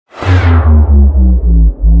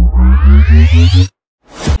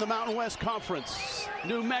The Mountain West Conference,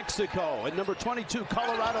 New Mexico, and number 22,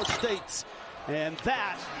 Colorado State. And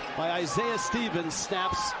that, by Isaiah Stevens,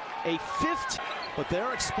 snaps a fifth, but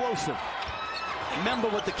they're explosive.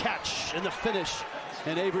 Memba with the catch and the finish.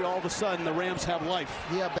 And Avery, all of a sudden, the Rams have life.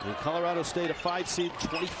 Yeah, and Colorado State, a 5 seed,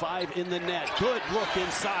 25 in the net. Good look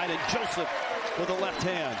inside, and Joseph with a left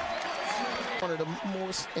hand. One of the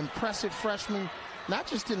most impressive freshmen, not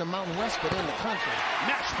just in the Mountain West, but in the country.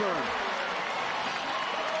 Mashburn.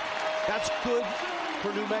 That's good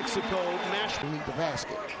for New Mexico. Mashburn Need the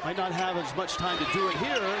basket. might not have as much time to do it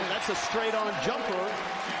here. That's a straight-on jumper.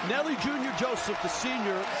 Nelly Jr. Joseph, the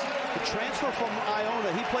senior, the transfer from Iona.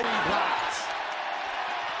 He played in blacks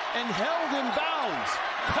and held in bounds.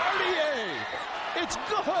 Cartier, it's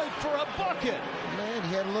good for a bucket. Man,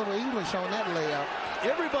 he had a little English on that layup.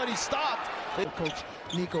 Everybody stopped. Coach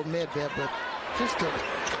Nico Medved, but just the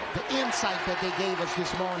insight that they gave us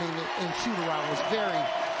this morning in shoot-around was very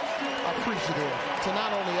appreciative to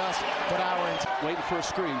not only us, but our... Waiting for a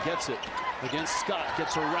screen, gets it against Scott,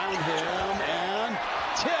 gets around him, and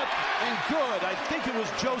tip, and good. I think it was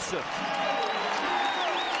Joseph.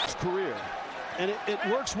 His career. And it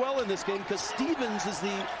works well in this game because Stevens is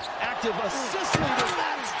the active assist leader.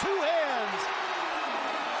 That's two hands.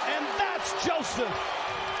 And that's Joseph.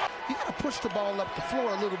 You got to push the ball up the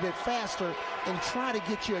floor a little bit faster and try to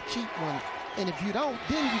get you a cheap one. And if you don't,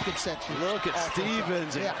 then you can set you. Look at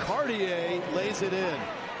Stevens, and Cartier lays it in.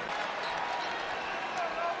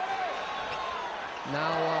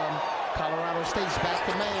 Now Colorado State's back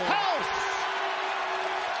to man. House!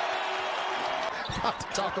 About to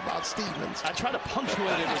talk about Stevens. I try to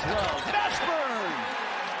punctuate it as well. Mashburn!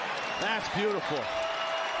 That's beautiful.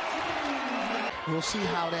 We'll see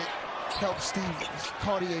how that helps Stevens,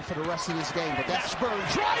 Cartier for the rest of this game. But that's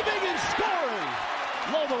Mashburn driving and scoring.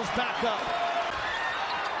 Lobos back up.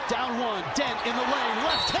 Down one. Dent in the lane.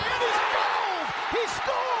 Left hand is fouled. He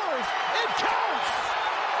scores. It counts.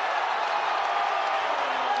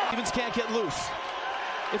 Stevens can't get loose.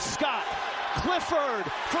 It's Scott. Clifford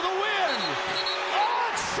for the win. Oh,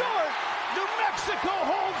 it's short.